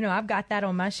I've got that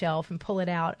on my shelf and pull it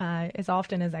out as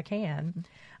often as I can.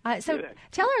 So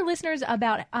tell our listeners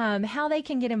about how they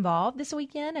can get involved this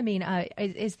weekend. I mean,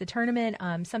 is the tournament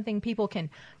something people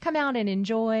can come out and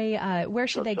enjoy? Where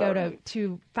should they go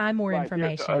to find more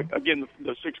information? Yes. Again,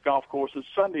 the 6 golf courses.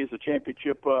 Sunday is the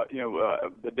championship,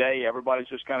 the day. Everybody's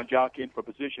just kind of jockeying for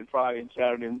position. Friday and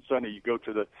Saturday and Sunday, you go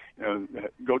to the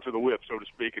whip, so to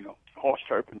speak, in horse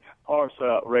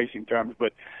racing terms.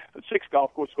 But the 6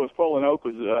 golf courses goes full and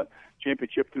open is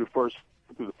championship through the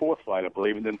 4th flight, I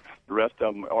believe, and then the rest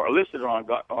of them are listed on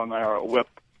our web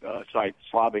site,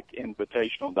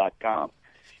 SlavicInvitational.com.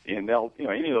 And they'll,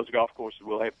 any of those golf courses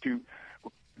will have 2,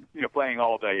 playing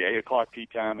all day, 8 o'clock tee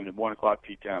time and 1 o'clock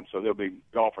tee time. So there'll be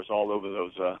golfers all over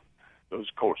those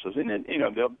courses. And then,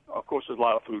 of course, there's a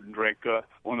lot of food and drink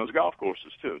on those golf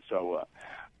courses too. So,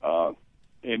 no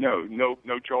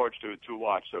charge to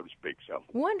watch, so to speak. So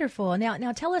wonderful.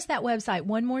 Now tell us that website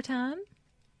one more time.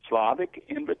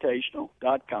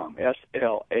 SlavicInvitational.com.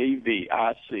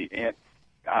 SLAVIC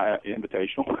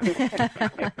Invitational.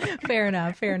 Fair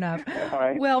enough. All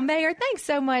right. Well, Mayor, thanks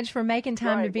so much for making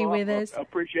time to be with us. I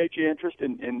appreciate your interest,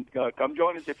 and come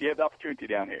join us if you have the opportunity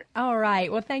down here. All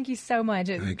right. Well, thank you so much.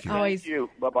 Thank you. Thank you.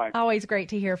 Bye-bye. Always great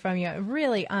to hear from you.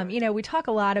 Really, we talk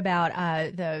a lot about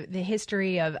the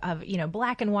history of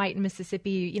black and white in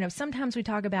Mississippi. Sometimes we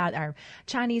talk about our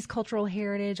Chinese cultural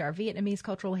heritage, our Vietnamese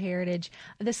cultural heritage.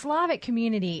 The Slavic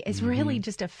community is really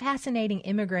just a fascinating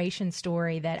immigration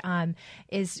story that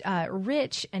is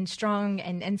rich and strong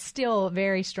and still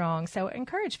very strong. So I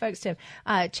encourage folks to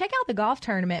check out the golf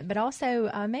tournament, but also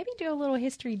maybe do a little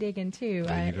history digging too.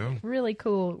 There you go. Really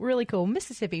cool.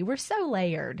 Mississippi, we're so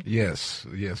layered. Yes.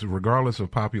 Regardless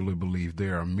of popular belief,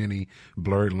 there are many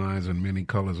blurred lines and many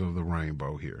colors of the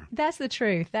rainbow here. That's the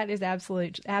truth. That is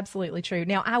absolutely true.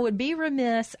 Now, I would be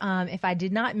remiss if I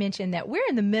did not mention that we're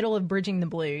in the middle of Bridging the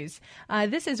Blues.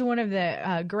 This is one of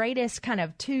the greatest kind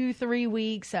of 2-3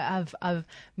 weeks of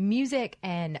music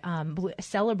and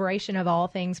celebration of all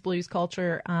things blues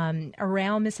culture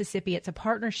around Mississippi. It's a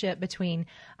partnership between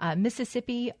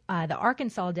Mississippi, the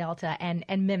Arkansas Delta, and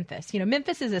Memphis.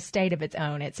 Memphis is a state of its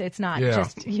own. It's not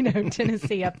just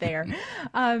Tennessee up there.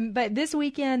 But this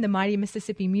weekend, the Mighty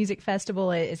Mississippi Music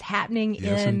Festival is happening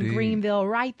in Greenville,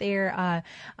 right there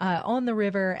on the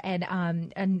river,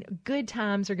 and good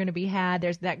times are going to be had.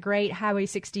 There's that great Highway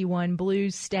 61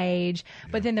 blues stage,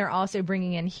 but then they're also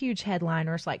bringing in huge headliners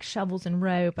like Shovels and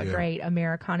Rope, a great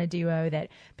Americana duo that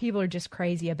people are just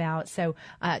crazy about. So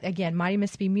again, Mighty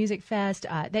Mississippi Music Fest.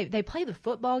 They play the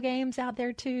football games out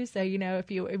there too. So if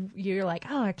you're like,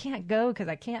 oh, I can't go because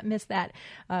I can't miss that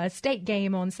state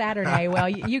game on Saturday. Well,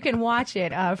 you can watch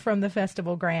it from the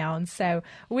festival grounds. So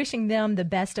wishing them the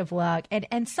best of luck.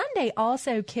 And Sunday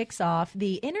also kicks off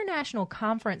the International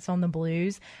Conference on the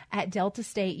Blues at Delta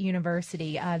State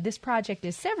University. This project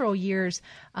is several years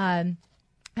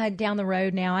down the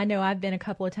road now. I know I've been a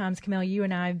couple of times. Camille, you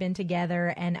and I have been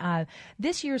together, and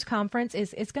this year's conference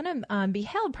is going to be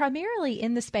held primarily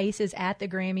in the spaces at the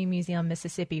Grammy Museum,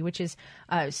 Mississippi, which is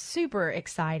super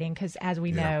exciting because, as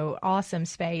we know, awesome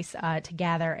space to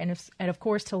gather and of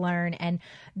course to learn. And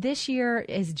this year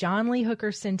is John Lee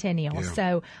Hooker's centennial,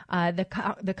 so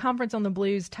the conference on the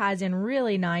blues ties in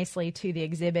really nicely to the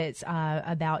exhibits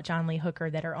about John Lee Hooker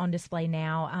that are on display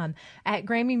now at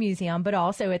Grammy Museum, but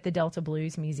also at the Delta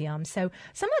Blues Museum. So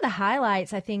some of the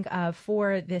highlights, I think,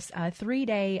 for this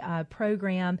 3-day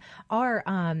program are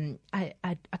a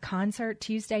concert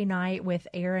Tuesday night with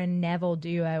Aaron Neville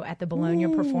Duo at the Bologna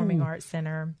Performing Arts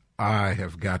Center. I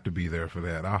have got to be there for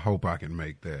that. I hope I can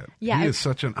make that. Yeah, he is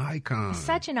such an icon.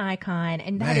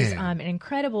 And that is an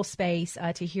incredible space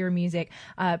to hear music.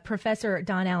 Professor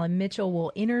Don Allen Mitchell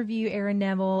will interview Aaron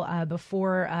Neville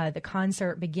before the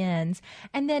concert begins.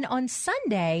 And then on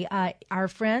Sunday, our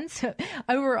friends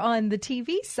over on the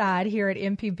TV side here at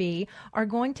MPB are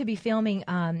going to be filming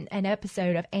an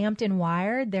episode of Amped and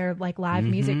Wired, their live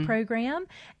music program.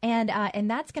 And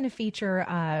that's going to feature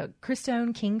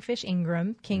Christone Kingfish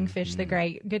Ingram, the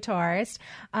great guitarist,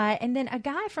 and then a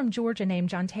guy from Georgia named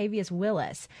Jontavius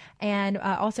Willis, and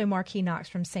also Marquis Knox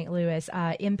from St. Louis.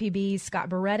 MPB's Scott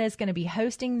Beretta is going to be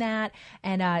hosting that,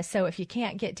 and so if you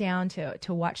can't get down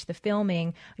to watch the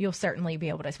filming, you'll certainly be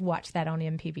able to watch that on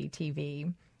MPB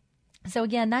TV. So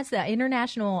again, that's the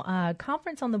International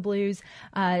Conference on the Blues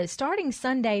starting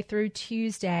Sunday through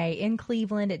Tuesday in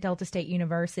Cleveland at Delta State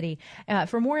University.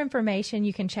 For more information,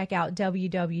 you can check out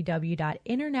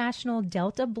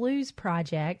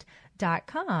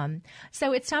www.internationaldeltabluesproject.com.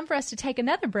 So it's time for us to take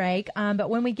another break, but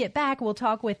when we get back, we'll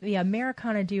talk with the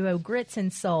Americana duo Grits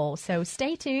and Soul. So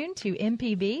stay tuned to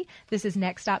MPB. This is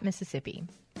Next Stop Mississippi.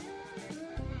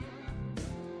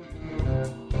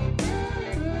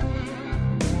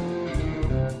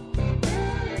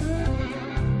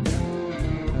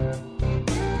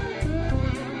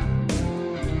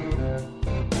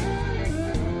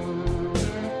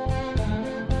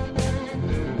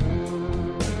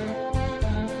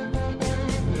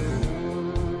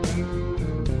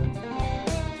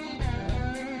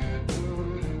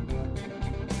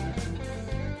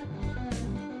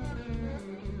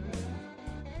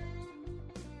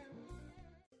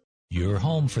 Your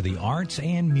home for the arts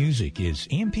and music is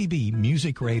MPB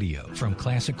Music Radio. From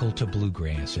classical to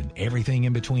bluegrass and everything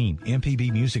in between,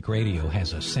 MPB Music Radio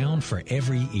has a sound for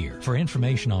every ear. For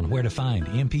information on where to find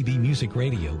MPB Music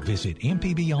Radio, visit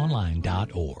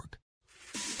mpbonline.org.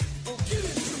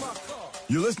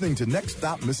 You're listening to Next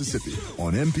Stop Mississippi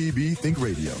on MPB Think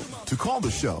Radio. To call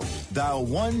the show, dial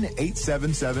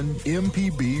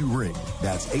 1-877-MPB-RING.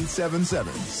 That's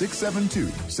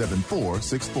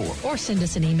 877-672-7464. Or send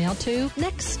us an email to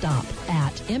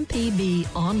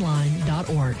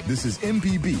nextstop@mpbonline.org. This is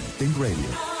MPB Think Radio.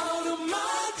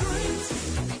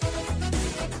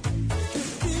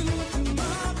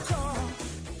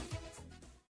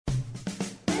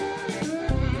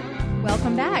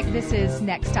 Welcome back. This is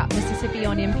Next Stop Mississippi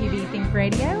on MPB Think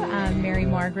Radio. I'm Mary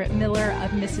Margaret Miller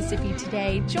of Mississippi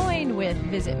Today, joined with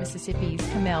Visit Mississippi's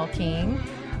Kamel King.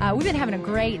 We've been having a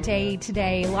great day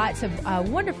today. Lots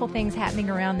of wonderful things happening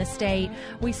around the state.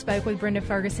 We spoke with Brenda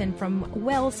Ferguson from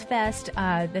Wells Fest,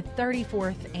 the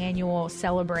 34th annual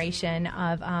celebration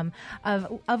of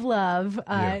love,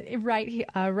 right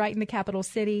in the capital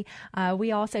city.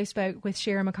 We also spoke with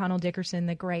Sharon McConnell Dickerson,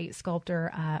 the great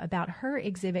sculptor, about her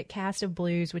exhibit Cast of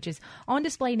Blues, which is on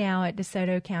display now at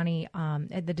DeSoto County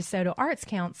at the DeSoto Arts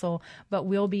Council, but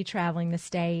we'll be traveling the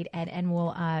state and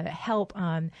will help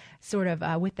sort of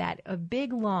with that a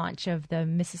big launch of the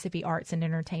Mississippi Arts and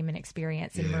Entertainment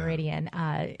Experience in Meridian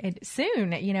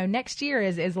soon. Next year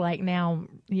is like now,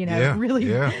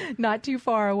 really not too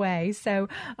far away. So,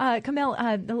 Kamel,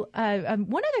 one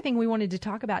other thing we wanted to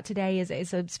talk about today is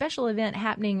a special event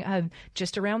happening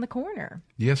just around the corner.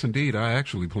 Yes, indeed. I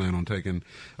actually plan on taking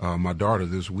my daughter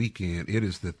this weekend. It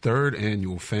is the 3rd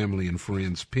annual Family and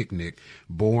Friends Picnic,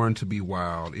 Born to be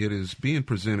Wild. It is being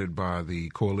presented by the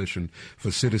Coalition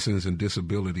for Citizens and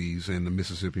Disabilities and the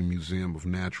Mississippi Museum of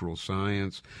Natural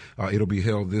Science. It'll be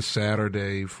held this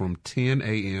Saturday from 10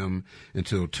 a.m.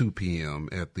 until 2 p.m.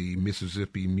 at the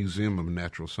Mississippi Museum of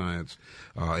Natural Science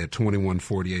at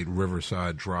 2148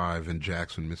 Riverside Drive in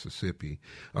Jackson, Mississippi.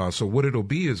 So what it'll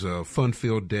be is a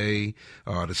fun-filled day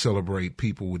to celebrate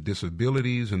people with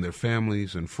disabilities and their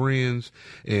families and friends.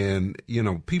 And,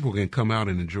 people can come out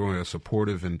and enjoy a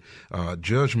supportive and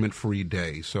judgment-free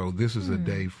day. So this is a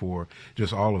day for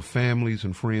just all of families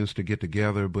and friends to get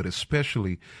together, but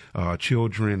especially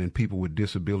children and people with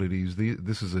disabilities.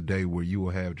 This is a day where you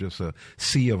will have just a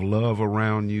sea of love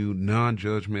around you,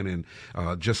 non-judgment, and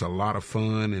just a lot of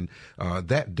fun. And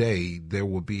that day, there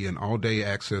will be an all-day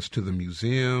access to the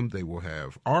museum. They will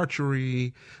have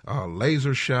archery,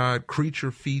 laser shot,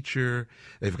 creature feature.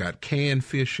 They've got can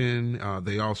fishing.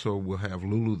 They also will have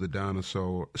Lulu the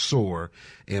Dinosaur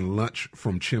and lunch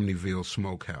from Chimneyville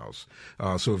Smokehouse.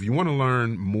 So if you want to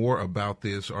learn more about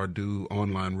this or do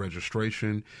online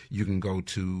registration, you can go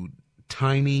to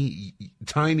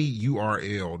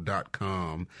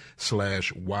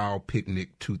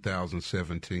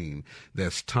tinyurl.com/wildpicnic2017.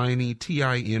 That's tiny,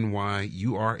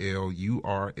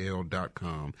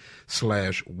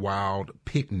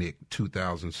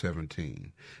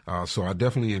 tinyurl.com/wildpicnic2017. So I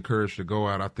definitely encourage to go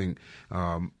out. I think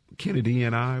Kennedy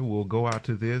and I will go out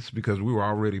to this because we were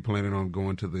already planning on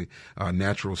going to the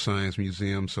Natural Science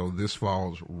Museum. So this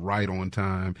falls right on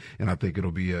time, and I think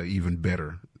it'll be an even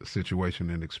better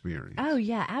situation and experience. Oh,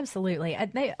 yeah, absolutely.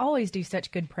 They always do such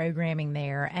good programming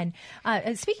there. And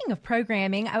speaking of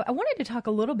programming, I wanted to talk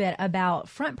a little bit about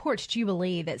Front Porch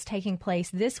Jubilee that's taking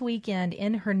place this weekend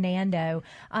in Hernando.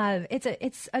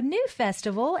 It's a new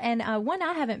festival, and one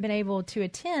I haven't been able to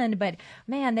attend, but,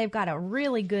 man, they've got a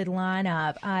really good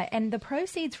lineup. And the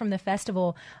proceeds from the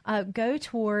festival go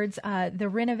towards the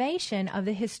renovation of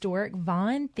the historic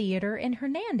Vaughn Theater in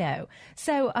Hernando.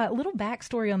 So a little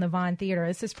backstory on the Vaughn Theater.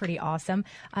 This is pretty awesome.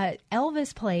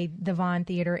 Elvis played the Vaughn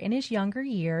Theater in his younger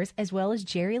years, as well as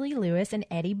Jerry Lee Lewis and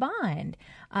Eddie Bond.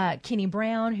 Kenny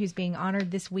Brown, who's being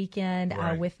honored this weekend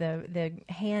with the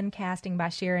hand casting by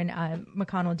Sharon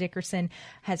McConnell Dickerson,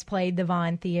 has played the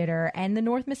Vaughn Theater, and the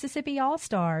North Mississippi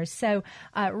All-Stars. So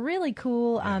really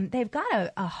cool. They've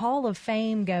got a Hall of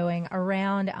Fame going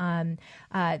around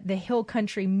the Hill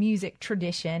Country music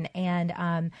tradition,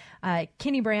 and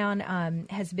Kenny Brown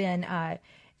has been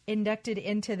inducted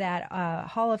into that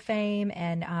Hall of Fame,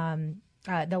 and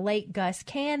the late Gus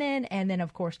Cannon, and then,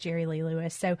 of course, Jerry Lee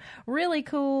Lewis. So really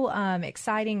cool,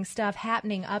 exciting stuff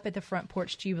happening up at the Front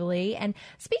Porch Jubilee. And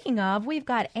speaking of, we've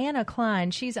got Anna Klein.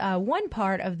 She's one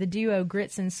part of the duo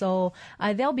Grits and Soul.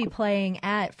 They'll be playing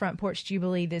at Front Porch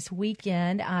Jubilee this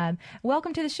weekend.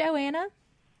 Welcome to the show, Anna.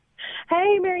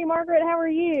 Hey, Mary Margaret, how are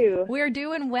you? We're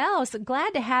doing well. So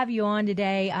glad to have you on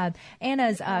today.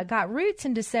 Anna's got roots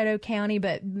in DeSoto County,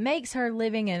 but makes her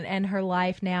living and her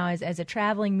life now as a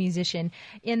traveling musician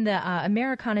in the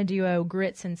Americana duo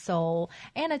Grits and Soul.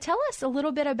 Anna, tell us a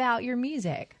little bit about your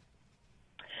music.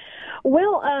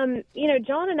 Well,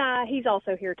 John and I, he's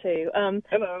also here too.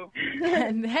 Hello.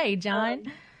 Hey, John.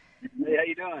 Hey, how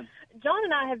you doing? John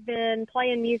and I have been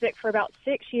playing music for about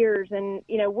 6 years, and,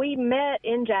 we met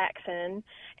in Jackson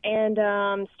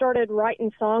and started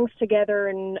writing songs together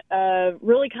and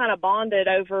really kind of bonded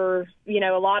over,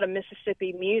 a lot of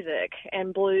Mississippi music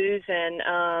and blues and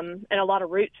a lot of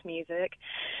roots music.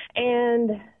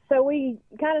 And so we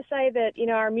kind of say that,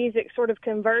 our music sort of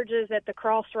converges at the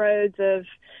crossroads of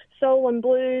soul and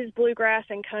blues, bluegrass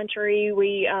and country.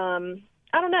 We,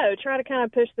 try to kind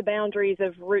of push the boundaries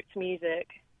of roots music.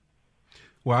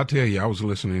 Well, I'll tell you, I was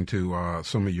listening to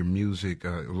some of your music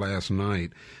last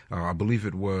night. I believe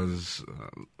it was,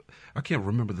 I can't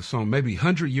remember the song, maybe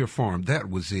 100 Year Farm. That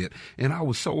was it. And I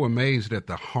was so amazed at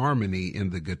the harmony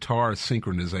and the guitar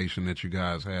synchronization that you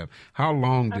guys have. How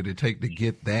long did it take to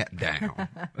get that down?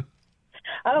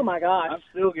 Oh, my gosh. I'm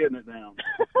still getting it down.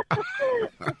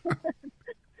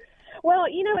 Well,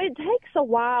 it takes a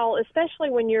while,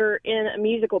 especially when you're in a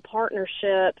musical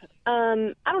partnership.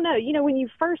 I don't know, when you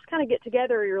first kind of get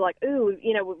together, you're like, ooh,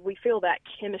 we feel that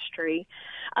chemistry.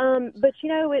 But,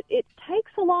 it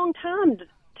takes a long time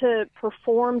to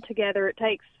perform together. It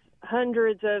takes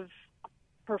hundreds of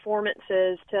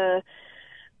performances to,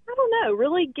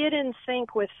 really get in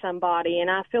sync with somebody.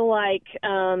 And I feel like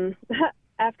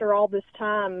after all this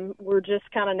time, we're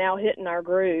just kind of now hitting our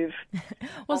groove.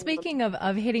 Well, speaking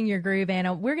of hitting your groove,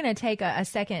 Anna, we're going to take a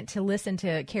second to listen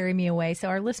to Carry Me Away so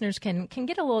our listeners can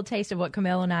get a little taste of what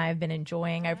Camille and I have been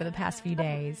enjoying over the past few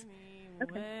days.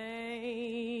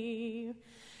 Okay.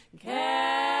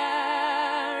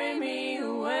 Carry me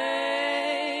away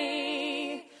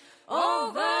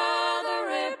over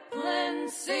the rippling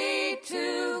sea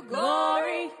to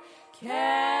glory.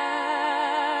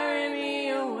 Carry me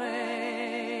away.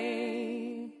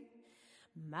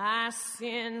 My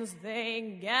sins,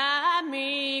 they got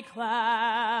me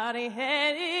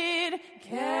cloudy-headed.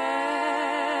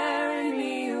 Carry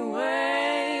me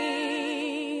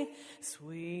away.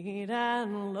 Sweet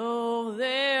and low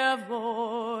their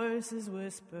voices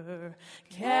whisper.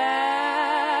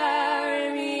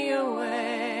 Carry me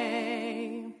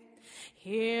away.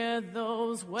 Hear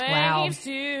those waves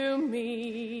to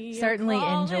me. Certainly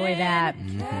enjoy that.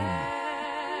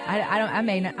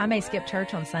 I may skip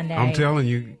church on Sunday. I'm telling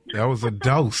you, that was a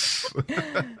dose.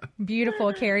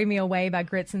 Beautiful Carry Me Away by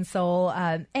Grits and Soul.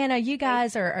 Anna, you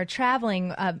guys are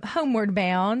traveling homeward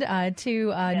bound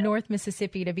to North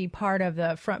Mississippi to be part of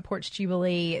the Front Porch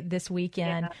Jubilee this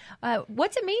weekend. Yeah.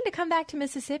 What's it mean to come back to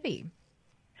Mississippi?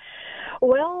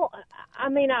 Well, I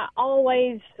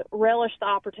always relish the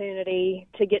opportunity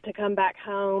to get to come back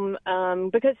home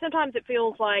because sometimes it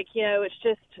feels like, it's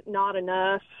just not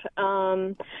enough.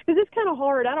 Because it's kind of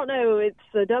hard. I don't know. It's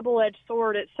a double-edged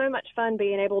sword. It's so much fun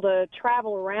being able to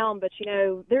travel around, but,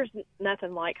 there's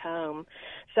nothing like home.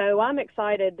 So I'm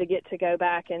excited to get to go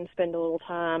back and spend a little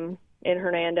time in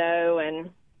Hernando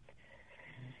and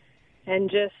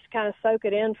just kind of soak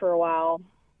it in for a while.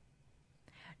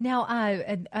 Now,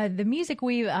 the music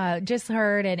we've just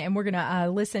heard, and we're going to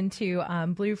listen to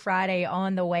Blue Friday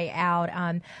on the way out.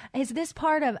 Is this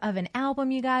part of an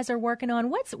album you guys are working on?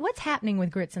 What's happening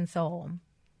with Grits and Soul?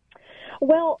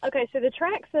 Well, okay, so the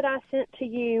tracks that I sent to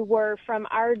you were from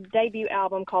our debut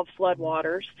album called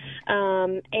Floodwaters.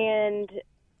 And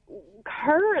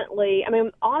currently,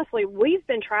 honestly, we've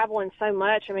been traveling so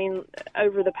much,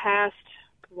 over the past,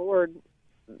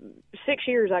 6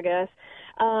 years, I guess.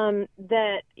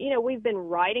 That, we've been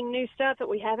writing new stuff, but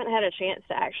we haven't had a chance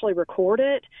to actually record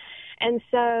it. And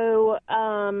so,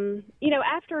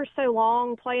 after so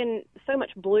long playing so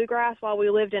much bluegrass while we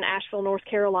lived in Asheville, North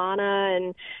Carolina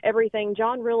and everything,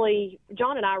 John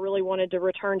and I really wanted to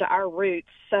return to our roots.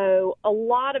 So a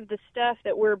lot of the stuff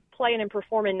that we're playing and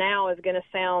performing now is going to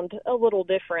sound a little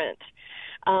different.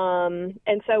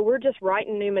 And so we're just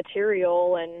writing new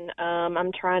material, and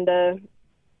I'm trying to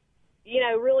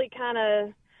really kind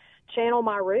of channel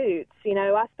my roots.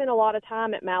 I spent a lot of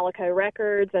time at Malaco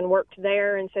Records and worked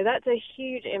there, and so that's a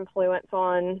huge influence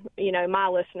on, my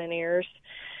listening ears.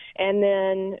 And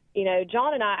then,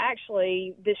 John and I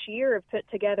actually this year have put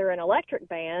together an electric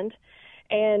band,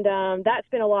 and that's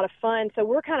been a lot of fun. So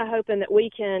we're kind of hoping that we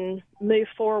can move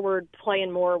forward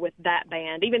playing more with that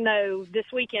band, even though this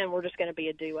weekend we're just going to be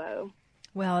a duo.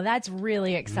 Well, that's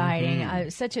really exciting.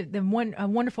 Such a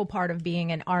wonderful part of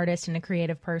being an artist and a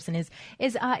creative person is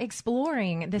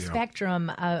exploring the spectrum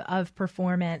of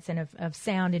performance and of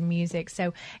sound and music.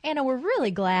 So, Anna, we're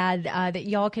really glad that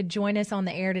y'all could join us on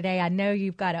the air today. I know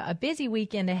you've got a busy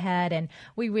weekend ahead, and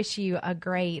we wish you a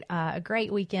great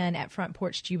weekend at Front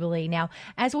Porch Jubilee. Now,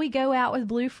 as we go out with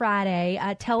Blue Friday,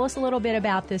 tell us a little bit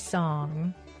about this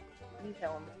song. You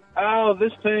tell them. Oh,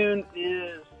 this tune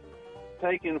is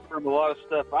taken from a lot of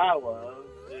stuff I love.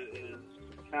 It is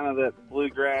kind of that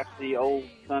bluegrassy, old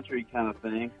country kind of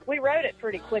thing. We wrote it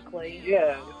pretty quickly.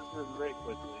 Yeah, it was written very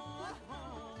quickly.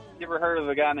 You ever heard of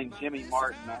a guy named Jimmy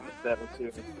Martin? I guess that was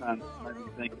who I was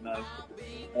thinking of.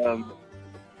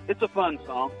 It's a fun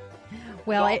song.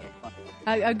 Well,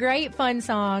 a great fun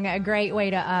song, a great way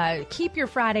to keep your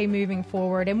Friday moving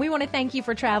forward. And we want to thank you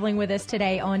for traveling with us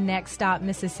today on Next Stop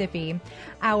Mississippi.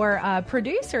 Our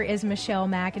producer is Michelle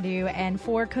McAdoo, and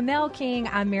for Kamel King,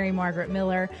 I'm Mary Margaret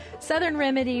Miller. Southern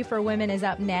Remedy for Women is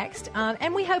up next,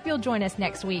 and we hope you'll join us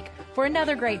next week for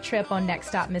another great trip on Next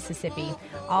Stop Mississippi.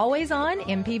 Always on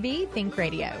MPB Think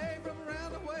Radio.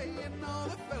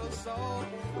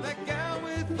 That gal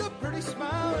with the pretty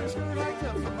smile and skirt like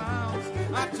tough for miles.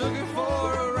 I took it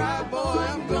for a ride, boy.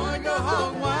 I'm gonna go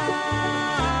hog wild.